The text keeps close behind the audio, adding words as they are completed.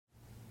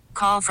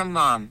Call from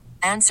mom.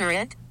 Answer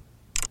it.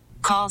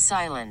 Call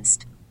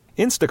silenced.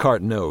 Instacart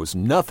knows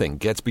nothing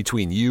gets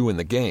between you and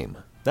the game.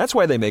 That's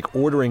why they make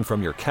ordering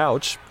from your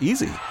couch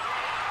easy.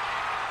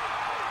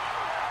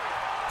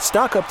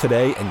 Stock up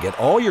today and get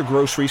all your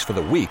groceries for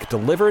the week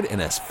delivered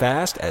in as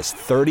fast as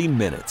 30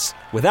 minutes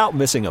without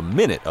missing a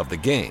minute of the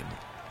game.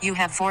 You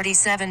have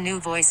 47 new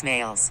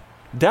voicemails.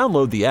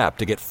 Download the app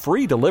to get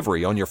free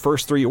delivery on your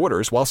first 3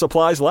 orders while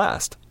supplies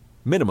last.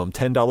 Minimum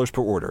 $10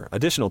 per order.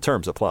 Additional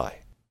terms apply.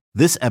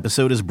 This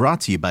episode is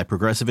brought to you by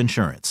Progressive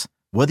Insurance.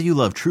 Whether you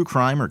love true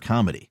crime or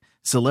comedy,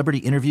 celebrity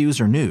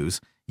interviews or news,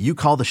 you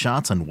call the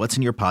shots on what's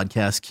in your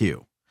podcast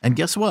queue. And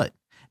guess what?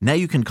 Now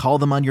you can call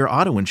them on your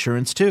auto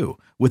insurance too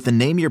with the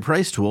Name Your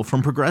Price tool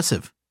from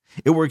Progressive.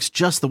 It works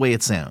just the way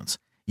it sounds.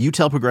 You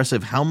tell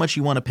Progressive how much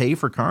you want to pay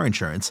for car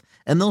insurance,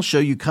 and they'll show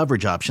you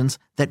coverage options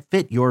that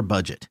fit your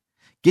budget.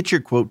 Get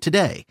your quote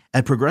today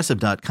at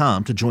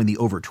Progressive.com to join the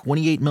over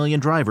 28 million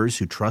drivers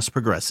who trust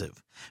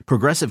Progressive.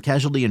 Progressive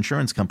Casualty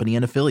Insurance Company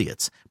and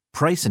Affiliates.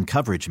 Price and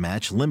coverage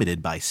match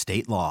limited by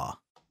state law.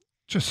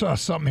 Just saw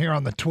something here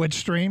on the Twitch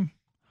stream.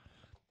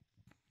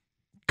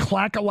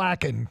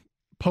 Clackalacken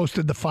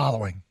posted the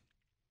following.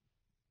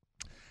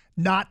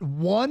 Not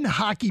one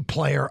hockey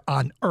player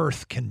on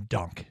earth can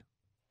dunk.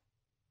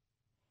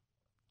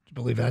 Do you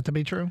believe that to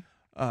be true?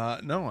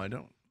 No, I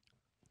don't.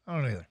 I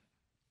don't either.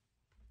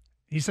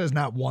 He says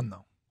not one,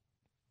 though.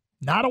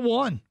 Not a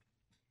one.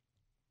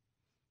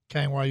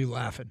 Kang, why are you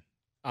laughing?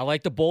 I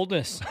like the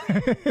boldness.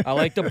 I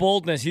like the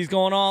boldness. He's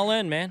going all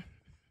in, man.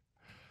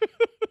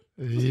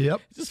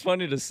 Yep. It's just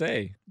funny to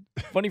say.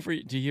 Funny for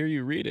you to hear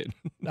you read it.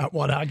 Not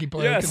one hockey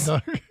player Yes.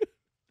 can dunk.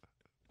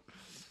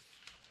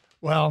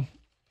 Well,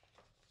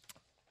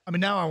 I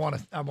mean, now I want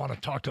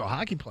to talk to a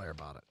hockey player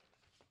about it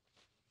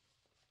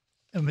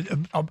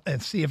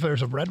and see if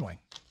there's a Red Wing.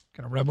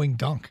 Can a Red Wing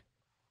dunk?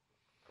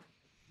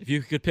 If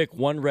you could pick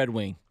one Red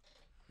Wing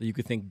that you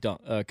could think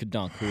could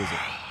dunk, who is it?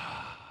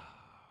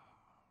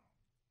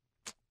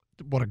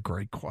 What a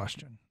great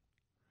question.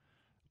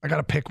 I got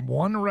to pick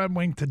one Red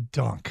Wing to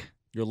dunk.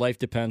 Your life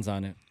depends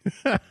on it.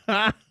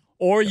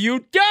 Or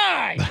you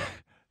die!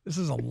 This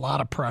is a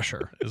lot of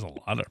pressure. There's a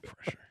lot of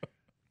pressure.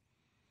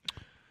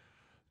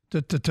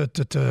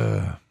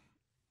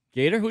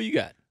 Gator, who you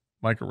got?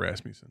 Micah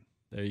Rasmussen.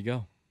 There you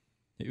go.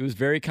 He was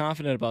very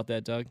confident about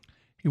that, Doug.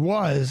 He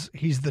was.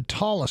 He's the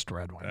tallest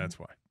Red Wing. That's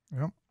why.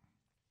 Yep.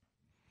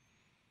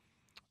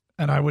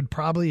 And I would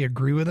probably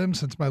agree with him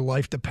since my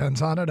life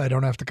depends on it. I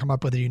don't have to come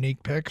up with a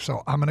unique pick,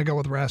 so I'm going to go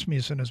with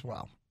Rasmussen as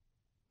well.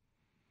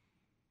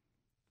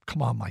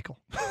 Come on, Michael.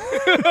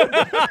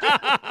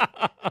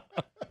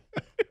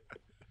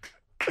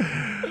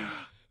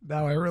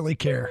 Now I really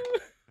care.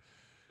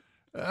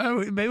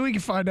 Maybe we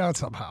can find out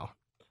somehow.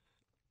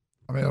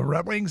 I mean, the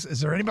Red Wings, is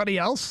there anybody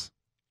else?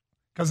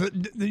 Because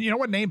you know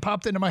what name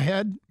popped into my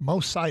head? Mo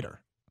Sider.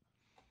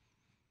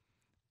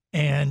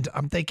 And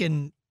I'm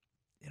thinking,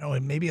 you know,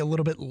 maybe a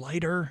little bit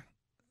lighter.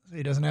 So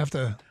he doesn't have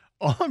to.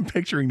 All I'm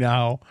picturing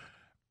now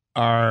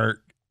are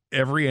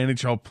every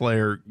NHL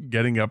player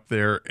getting up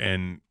there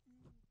and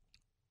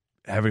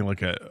having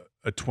like a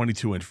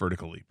 22-inch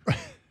vertical leap.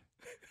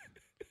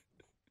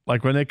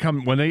 Like when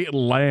they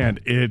land,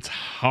 it's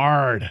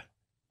hard.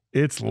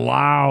 It's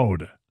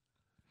loud.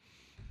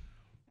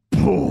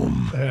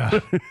 Boom. Yeah.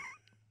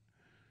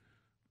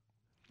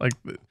 Like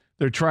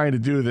they're trying to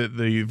do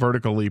the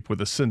vertical leap with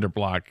a cinder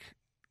block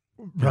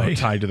Right.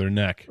 tied to their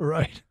neck.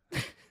 Right.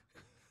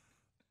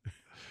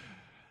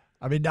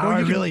 I mean, now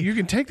you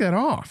can take that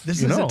off.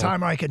 This is a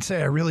time where I can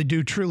say I really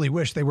do truly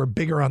wish they were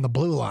bigger on the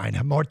blue line,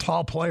 have more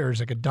tall players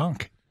that could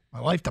dunk. My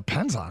life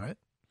depends on it.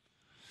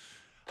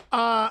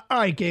 All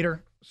right,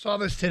 Gator. Saw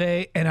this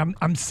today, and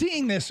I'm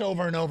seeing this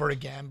over and over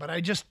again, but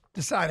I just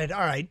decided,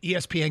 all right,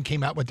 ESPN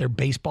came out with their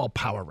baseball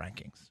power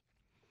rankings.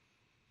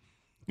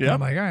 Yeah. I'm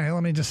like, all right,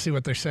 let me just see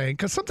what they're saying.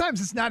 Because sometimes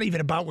it's not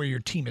even about where your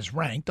team is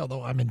ranked,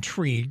 although I'm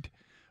intrigued.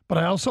 But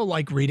I also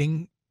like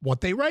reading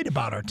what they write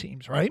about our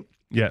teams, right?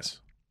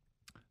 Yes.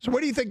 So where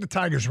do you think the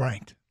Tigers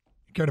ranked?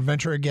 You care to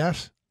venture a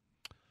guess?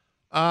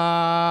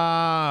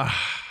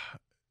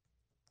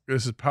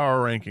 This is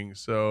power rankings,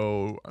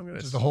 so I'm going to.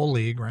 This is the whole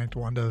league ranked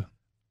 1 to.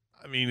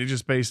 I mean, it's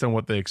just based on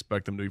what they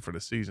expect them to do for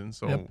the season.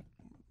 So, Yep.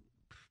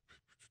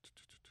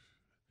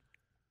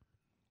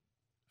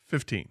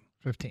 15.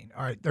 15.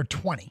 All right, they're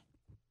 20.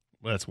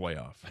 Well, that's way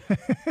off.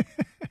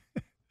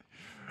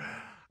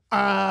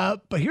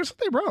 But here's what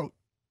they wrote.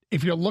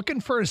 If you're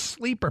looking for a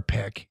sleeper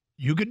pick,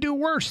 you could do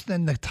worse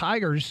than the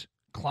Tigers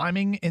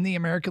climbing in the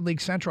American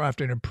League Central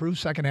after an improved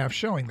second half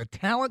showing. The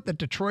talent that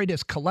Detroit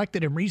has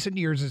collected in recent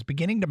years is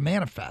beginning to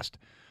manifest.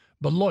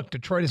 But look,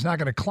 Detroit is not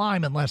going to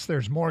climb unless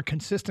there's more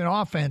consistent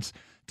offense.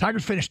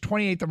 Tigers finished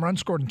 28th in runs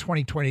scored in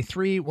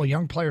 2023, while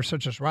young players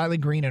such as Riley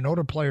Green and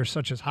older players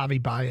such as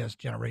Javi Baez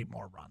generate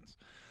more runs.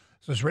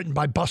 So it's written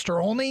by Buster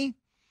Olney.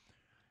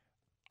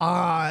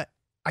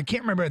 I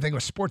can't remember. I think it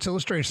was Sports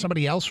Illustrated.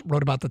 Somebody else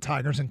wrote about the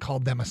Tigers and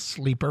called them a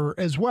sleeper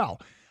as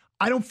well.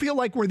 I don't feel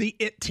like we're the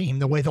it team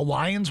the way the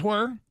Lions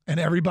were, and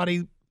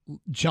everybody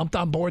jumped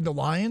on board the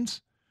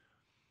Lions.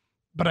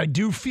 But I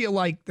do feel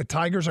like the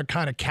Tigers are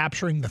kind of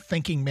capturing the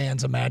thinking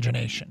man's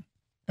imagination.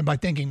 And by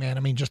thinking man,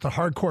 I mean just a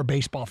hardcore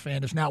baseball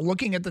fan is now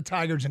looking at the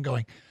Tigers and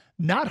going,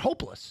 not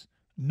hopeless,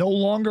 no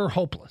longer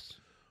hopeless.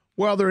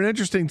 Well, they're an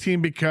interesting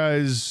team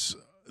because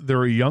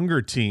they're a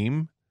younger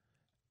team,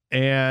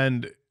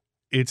 and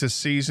it's a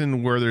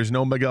season where there's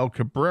no Miguel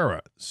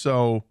Cabrera.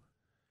 So,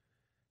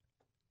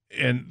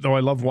 and though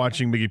I love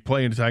watching Miggy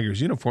play in the Tigers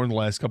uniform the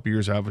last couple of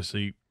years,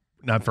 obviously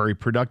not very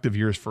productive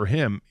years for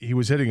him. He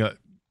was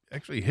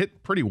actually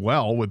hit pretty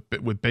well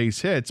with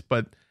base hits,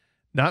 but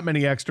not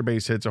many extra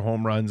base hits or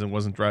home runs, and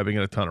wasn't driving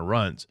in a ton of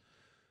runs.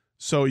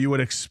 So you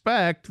would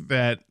expect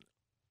that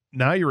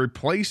now you're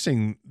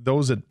replacing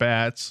those at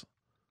bats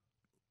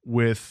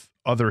with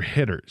other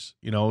hitters,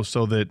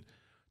 so that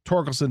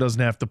Torkelson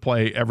doesn't have to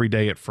play every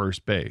day at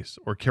first base,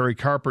 or Kerry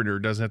Carpenter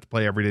doesn't have to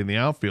play every day in the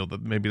outfield.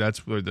 That maybe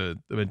that's where the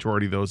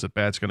majority of those at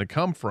bats going to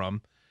come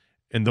from,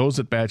 and those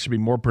at bats should be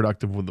more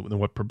productive than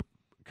what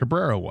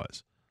Cabrera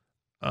was.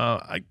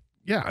 I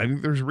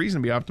think there's a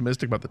reason to be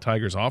optimistic about the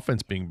Tigers'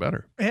 offense being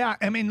better. Yeah,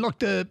 I mean, look,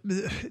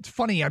 it's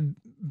funny. I'm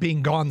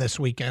being gone this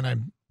weekend. I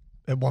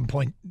at one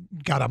point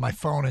got on my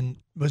phone and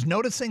was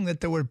noticing that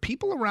there were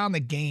people around the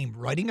game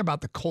writing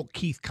about the Colt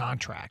Keith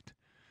contract,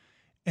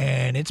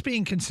 and it's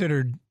being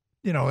considered.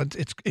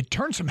 It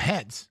turned some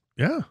heads.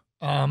 Yeah.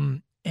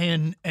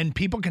 And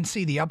people can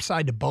see the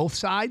upside to both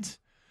sides.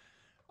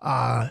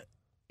 The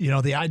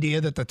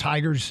idea that the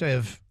Tigers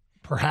have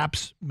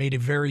perhaps made a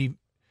very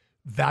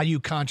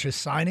value-conscious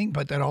signing,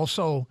 but that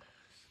also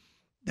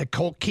that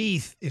Colt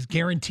Keith is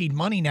guaranteed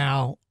money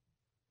now,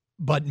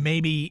 but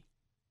maybe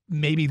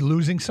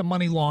losing some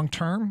money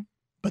long-term.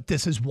 But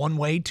this is one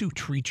way to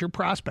treat your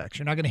prospects.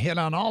 You're not going to hit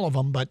on all of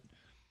them, but...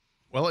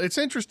 Well, it's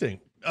interesting.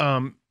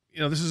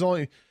 This is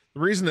only... The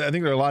reason that I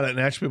think there are a lot of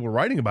national people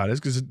writing about it is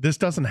because this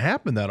doesn't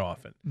happen that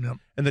often. Yep.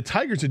 And the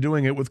Tigers are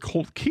doing it with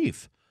Colt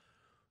Keith.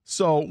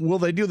 So will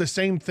they do the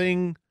same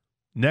thing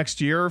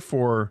next year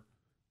for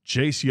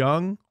Jace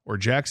Young or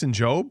Jackson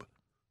Jobe?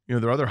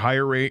 There are other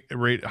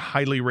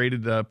highly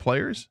rated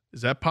players.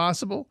 Is that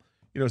possible?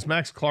 Is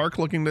Max Clark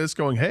looking at this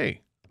going,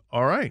 hey,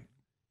 all right,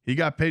 he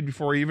got paid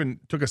before he even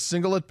took a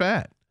single at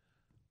bat.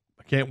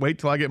 I can't wait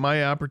till I get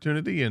my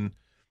opportunity. And,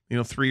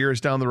 3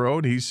 years down the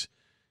road, he's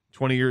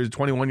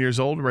 21 years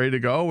old, ready to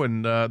go,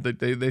 and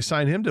they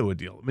sign him to a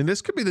deal. I mean,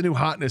 this could be the new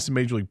hotness in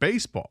Major League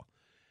Baseball.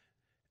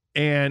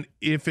 And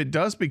if it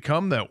does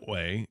become that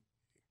way,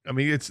 I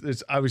mean,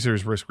 it's obviously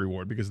there's risk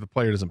reward because if the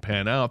player doesn't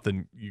pan out,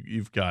 then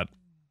you've got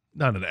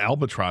not an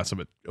albatross of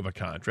a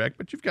contract,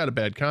 but you've got a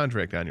bad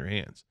contract on your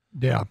hands.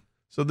 Yeah.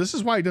 So this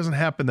is why it doesn't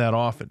happen that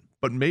often.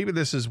 But maybe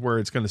this is where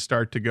it's going to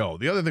start to go.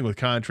 The other thing with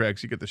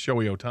contracts, you get the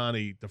Shohei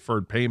Ohtani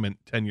deferred payment,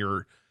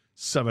 10-year,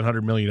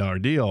 $700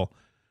 million deal.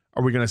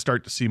 Are we going to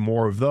start to see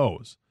more of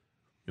those?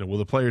 Will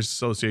the Players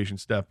Association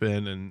step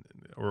in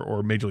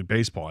or Major League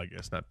Baseball, I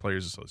guess, not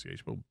Players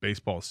Association, but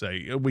baseball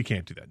say, we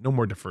can't do that. No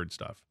more deferred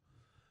stuff.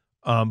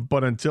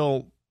 But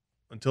until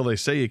they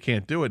say you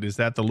can't do it, is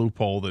that the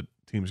loophole that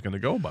teams going to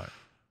go by?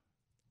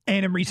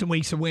 And in recent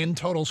weeks, the win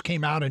totals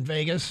came out in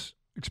Vegas.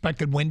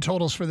 Expected win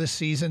totals for this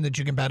season that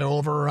you can bet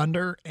over or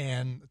under,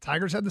 and the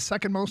Tigers had the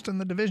second most in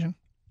the division.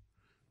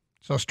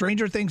 So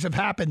stranger things have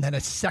happened than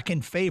a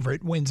second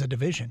favorite wins a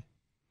division.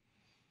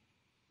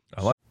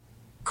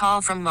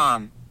 Call from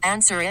mom.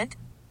 Answer it.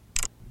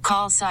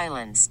 Call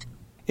silenced.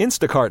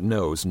 Instacart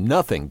knows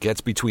nothing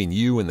gets between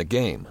you and the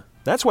game.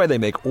 That's why they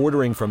make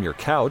ordering from your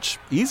couch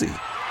easy.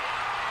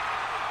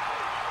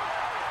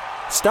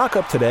 Stock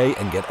up today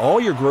and get all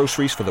your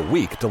groceries for the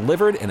week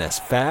delivered in as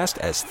fast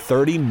as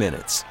 30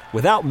 minutes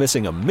without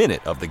missing a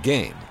minute of the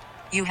game.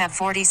 You have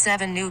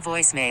 47 new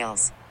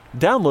voicemails.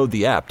 Download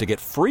the app to get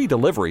free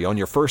delivery on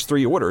your first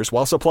 3 orders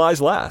while supplies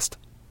last.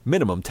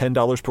 Minimum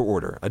 $10 per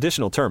order.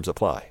 Additional terms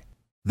apply.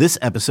 This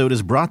episode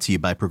is brought to you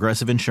by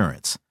Progressive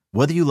Insurance.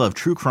 Whether you love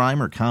true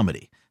crime or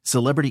comedy,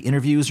 celebrity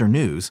interviews or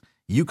news,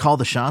 you call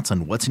the shots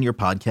on what's in your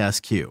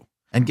podcast queue.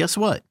 And guess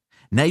what?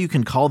 Now you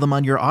can call them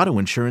on your auto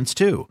insurance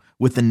too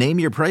with the Name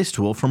Your Price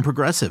tool from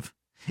Progressive.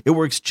 It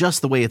works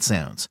just the way it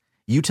sounds.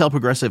 You tell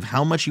Progressive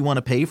how much you want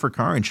to pay for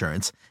car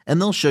insurance, and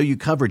they'll show you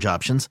coverage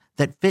options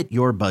that fit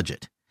your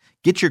budget.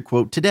 Get your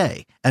quote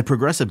today at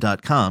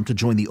Progressive.com to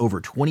join the over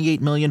 28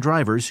 million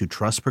drivers who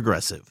trust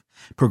Progressive.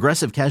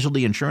 Progressive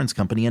Casualty Insurance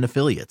Company and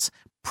Affiliates.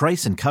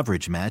 Price and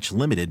coverage match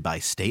limited by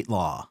state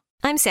law.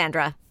 I'm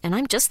Sandra, and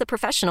I'm just the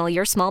professional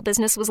your small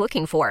business was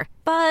looking for.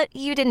 But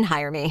you didn't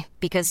hire me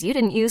because you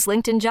didn't use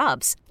LinkedIn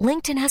Jobs.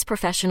 LinkedIn has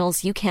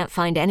professionals you can't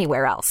find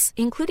anywhere else,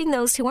 including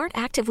those who aren't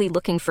actively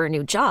looking for a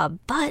new job,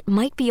 but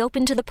might be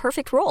open to the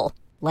perfect role,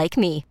 like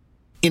me.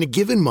 In a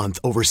given month,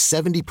 over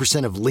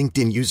 70% of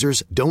LinkedIn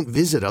users don't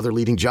visit other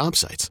leading job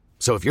sites.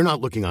 So if you're not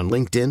looking on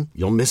LinkedIn,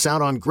 you'll miss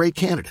out on great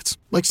candidates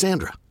like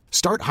Sandra.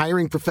 Start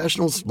hiring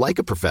professionals like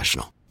a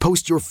professional.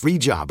 Post your free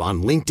job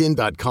on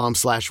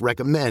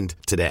linkedin.com/recommend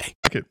today.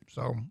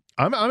 So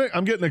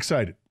I'm getting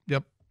excited.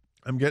 Yep.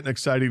 I'm getting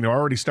excited. They're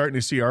already starting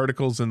to see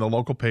articles in the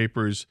local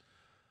papers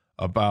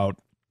about,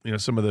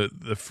 some of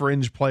the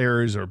fringe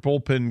players or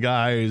bullpen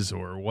guys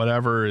or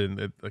whatever.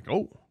 And like,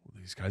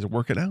 these guys are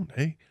working out.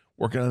 Hey,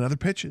 working on other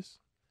pitches.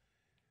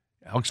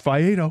 Alex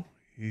Faedo,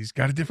 he's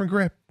got a different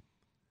grip.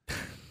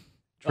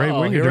 Trey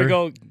Wingeder. Here we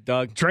go,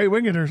 Doug. Trey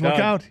Wingeder, look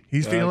out.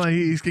 He's Doug. feeling like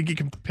he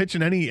can pitch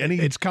in any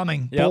It's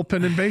coming.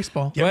 bullpen in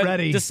baseball. Get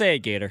ready. Just say it,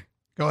 Gator.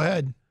 Go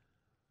ahead.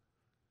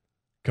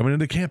 Coming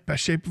into camp,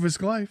 best shape of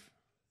his life.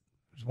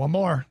 There's one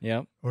more.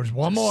 Yep. There's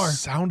one more.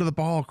 Sound of the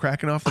ball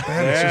cracking off the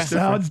bat. It's just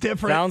Sounds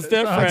different. Sounds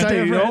different. I tell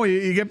you, different.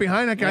 you get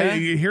behind that guy, Yeah.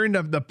 you're hearing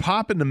the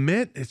pop in the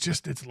mitt.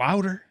 It's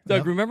louder.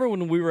 Doug, remember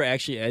when we were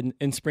actually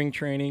in spring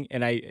training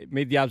and I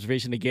made the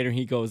observation to Gator and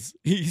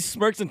he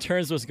smirks and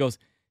turns to us and goes,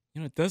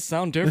 it does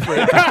sound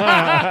different.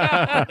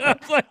 I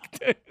was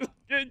like,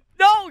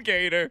 no,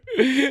 Gator.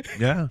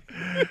 Yeah.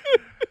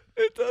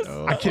 It does.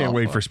 I can't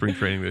wait for spring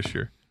training this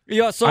year.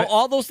 Yeah, so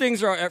all those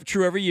things are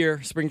true every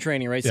year, spring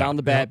training, right? Yeah. Sound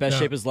the bat, best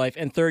shape of his life.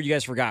 And third, you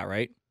guys forgot,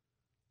 right?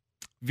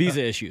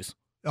 Visa issues.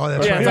 Oh,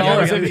 that's Yeah, right. it's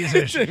always Yeah, a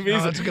visa issue. visa.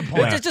 Oh, that's a good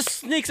point. Which it just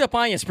sneaks up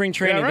on you, spring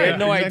training. Yeah, right. They had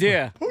no Exactly.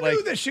 idea. Who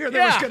knew this year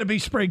there was going to be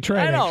spring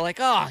training? I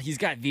know, he's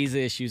got visa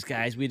issues,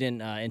 guys. We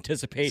didn't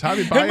anticipate Javi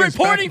him Baez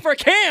reporting back- for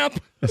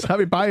camp. Is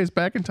Javi Baez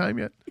back in time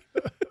yet?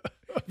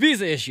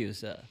 Visa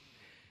issues.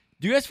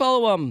 Do you guys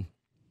follow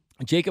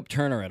Jacob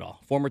Turner at all?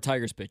 Former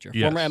Tigers pitcher,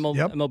 Yes. former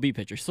Yep. MLB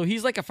pitcher. So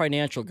he's like a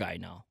financial guy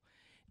now.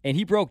 And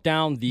he broke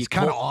down He's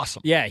kind of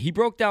awesome. Yeah, he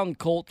broke down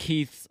Colt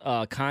Keith's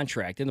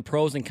contract and the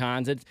pros and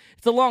cons. It's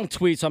a long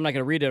tweet, so I'm not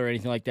going to read it or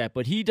anything like that.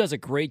 But he does a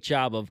great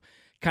job of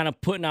kind of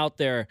putting out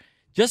there.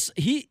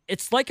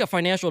 It's like a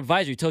financial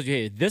advisor. He tells you,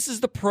 hey, this is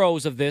the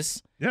pros of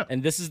this,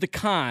 and this is the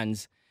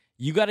cons.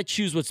 You got to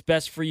choose what's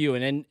best for you.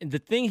 And the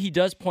thing he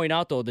does point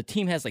out, though, the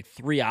team has like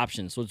 3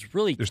 options. So it's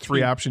really There's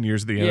 3 option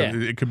years at the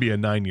end. Yeah. It could be a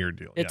 9-year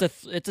deal.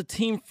 It's a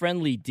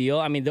team-friendly deal.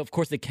 I mean, of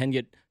course, they can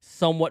get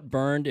somewhat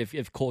burned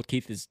if Colt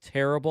Keith is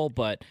terrible.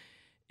 But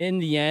in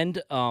the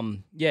end,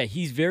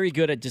 he's very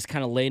good at just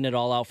kind of laying it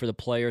all out for the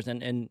players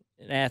and an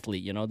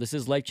athlete. This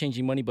is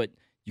life-changing money, but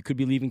you could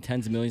be leaving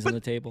tens of millions on the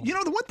table. The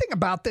one thing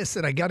about this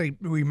that I got to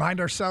remind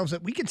ourselves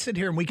that we can sit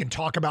here and we can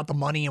talk about the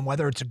money and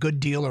whether it's a good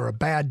deal or a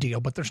bad deal,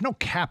 but there's no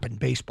cap in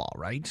baseball,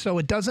 right? So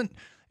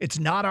it's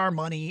not our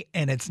money,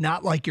 and it's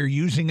not like you're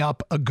using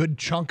up a good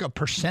chunk of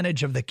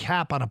percentage of the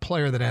cap on a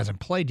player that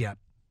hasn't played yet.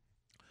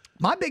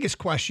 My biggest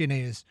question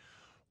is,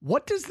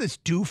 what does this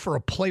do for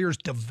a player's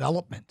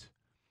development?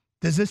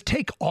 Does this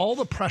take all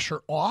the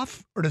pressure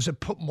off, or does it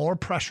put more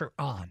pressure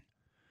on?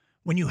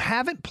 When you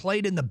haven't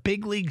played in the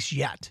big leagues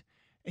yet,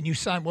 and you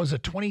signed, was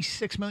it a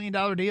 $26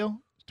 million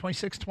deal?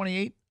 26,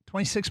 28,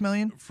 26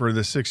 million? For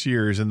the 6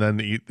 years, and then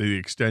the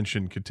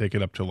extension could take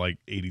it up to like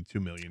 $82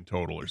 million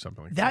total or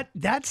something like that.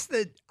 That's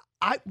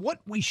what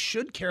we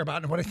should care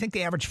about, and what I think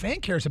the average fan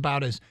cares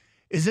about is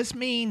this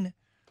mean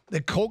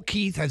that Colt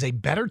Keith has a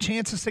better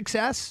chance of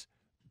success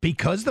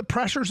because the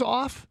pressure's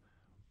off,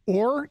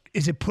 or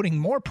is it putting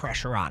more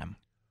pressure on him?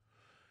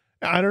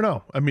 I don't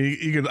know. I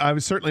mean, I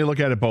would certainly look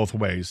at it both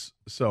ways.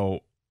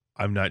 So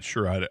I'm not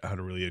sure how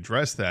to really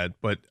address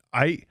that. But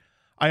I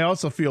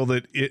also feel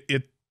that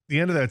it the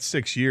end of that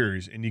 6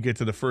 years, and you get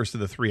to the first of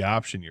the 3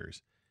 option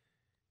years,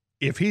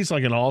 if he's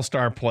like an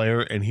all-star player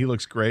and he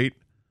looks great,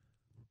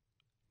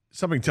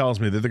 something tells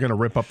me that they're going to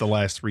rip up the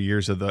last 3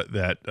 years of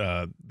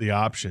the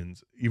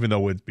options, even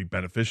though it'd be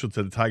beneficial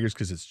to the Tigers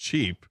because it's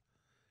cheap,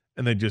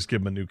 and they just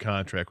give him a new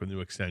contract with a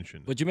new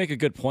extension. But you make a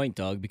good point,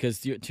 Doug, because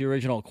to your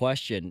original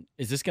question,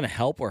 is this going to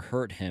help or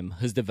hurt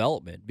his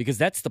development? Because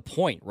that's the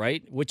point,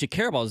 right? What you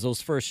care about is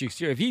those first 6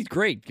 years. If he's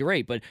great,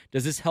 but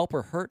does this help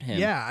or hurt him?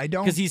 Yeah, I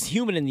don't. Because he's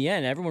human in the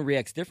end. Everyone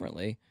reacts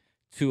differently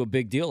to a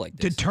big deal like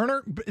this. Did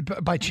Turner,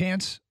 by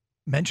chance,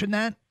 mention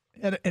that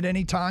at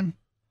any time?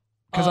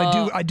 Because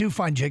I do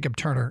find Jacob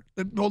Turner.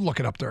 We'll look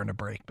it up during the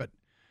break, but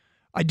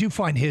I do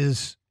find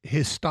his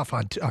stuff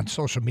on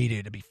social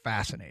media to be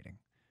fascinating.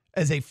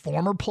 As a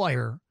former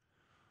player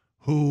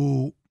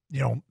who,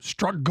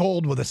 struck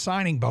gold with a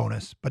signing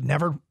bonus, but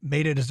never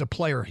made it as a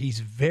player,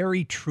 he's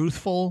very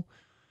truthful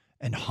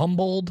and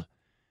humbled,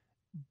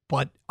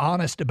 but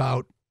honest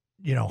about,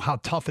 how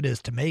tough it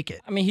is to make it.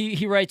 I mean,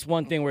 he writes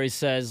one thing where he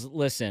says,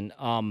 listen,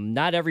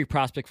 not every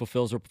prospect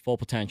fulfills their full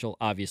potential,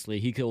 obviously.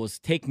 He goes,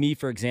 take me,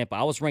 for example.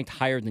 I was ranked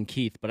higher than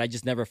Keith, but I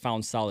just never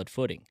found solid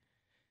footing.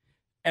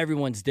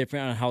 Everyone's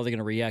different on how they're going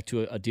to react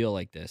to a deal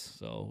like this.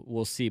 So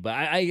we'll see. But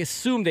I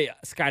assume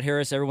Scott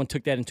Harris, everyone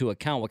took that into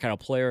account, what kind of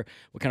player,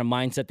 what kind of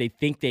mindset they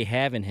think they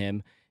have in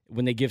him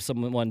when they give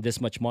someone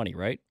this much money,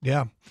 right?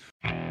 Yeah.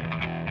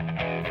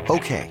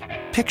 Okay,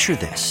 picture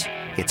this.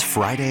 It's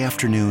Friday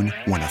afternoon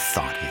when a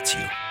thought hits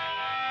you.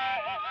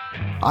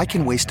 I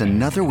can waste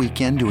another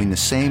weekend doing the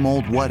same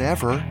old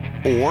whatever,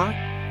 or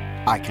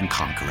I can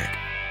conquer it.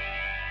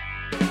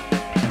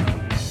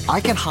 I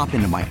can hop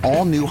into my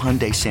all-new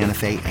Hyundai Santa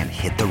Fe and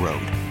hit the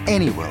road.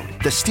 Any road.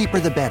 The steeper,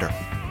 the better.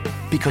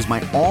 Because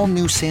my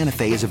all-new Santa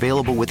Fe is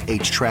available with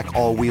H-Track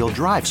all-wheel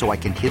drive, so I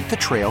can hit the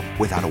trail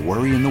without a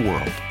worry in the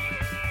world.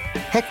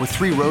 Heck, with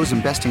 3 rows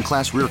and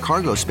best-in-class rear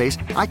cargo space,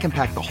 I can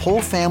pack the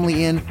whole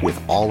family in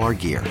with all our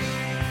gear.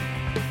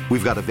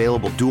 We've got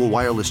available dual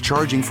wireless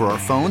charging for our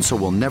phones, so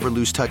we'll never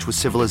lose touch with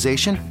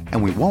civilization,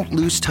 and we won't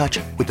lose touch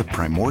with the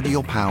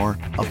primordial power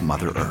of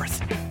Mother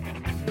Earth.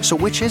 So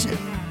which is it?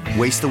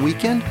 Waste the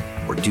weekend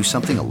or do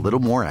something a little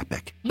more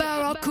epic?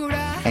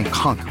 And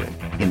conquer it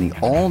in the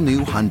all-new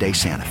Hyundai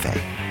Santa Fe.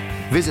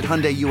 Visit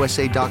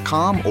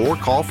HyundaiUSA.com or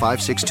call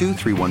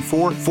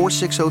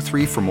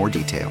 562-314-4603 for more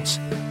details.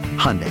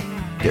 Hyundai,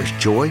 there's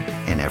joy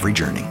in every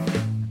journey.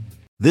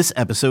 This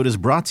episode is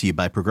brought to you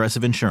by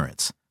Progressive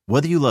Insurance.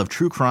 Whether you love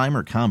true crime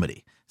or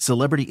comedy,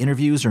 celebrity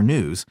interviews or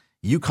news,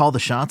 you call the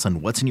shots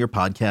on what's in your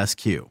podcast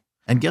queue.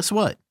 And guess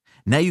what?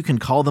 Now you can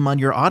call them on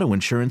your auto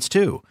insurance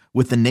too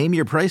with the Name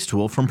Your Price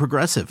tool from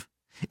Progressive.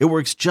 It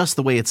works just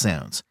the way it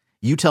sounds.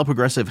 You tell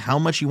Progressive how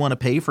much you want to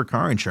pay for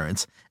car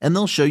insurance, and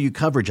they'll show you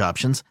coverage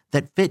options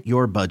that fit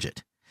your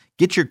budget.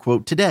 Get your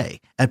quote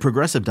today at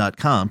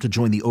Progressive.com to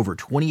join the over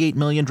 28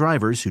 million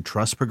drivers who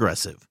trust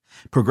Progressive.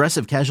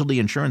 Progressive Casualty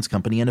Insurance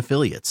Company and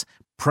Affiliates.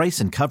 Price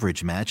and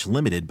coverage match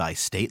limited by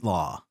state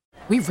law.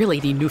 We really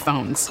need new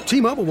phones.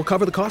 T-Mobile will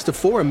cover the cost of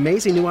 4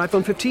 amazing new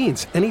iPhone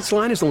 15s, and each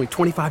line is only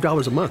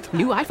 $25 a month.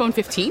 New iPhone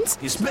 15s?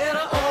 It's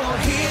better over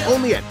here.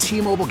 Only at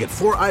T-Mobile, get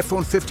 4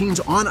 iPhone 15s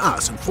on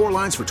us and 4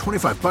 lines for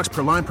 $25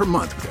 per line per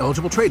month with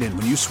eligible trade-in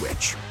when you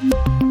switch.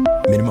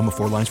 Minimum of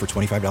 4 lines for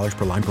 $25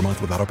 per line per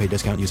month with auto pay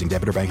discount using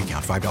debit or bank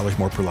account. $5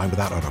 more per line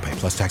without auto pay,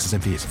 plus taxes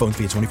and fees. Phone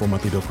fee at 24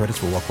 monthly bill credits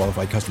for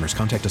well-qualified customers.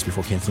 Contact us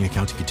before canceling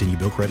account to continue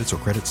bill credits or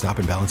credit stop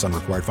and balance on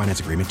required finance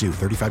agreement due.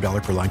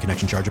 $35 per line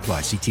connection charge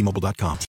applies. See T-Mobile.com.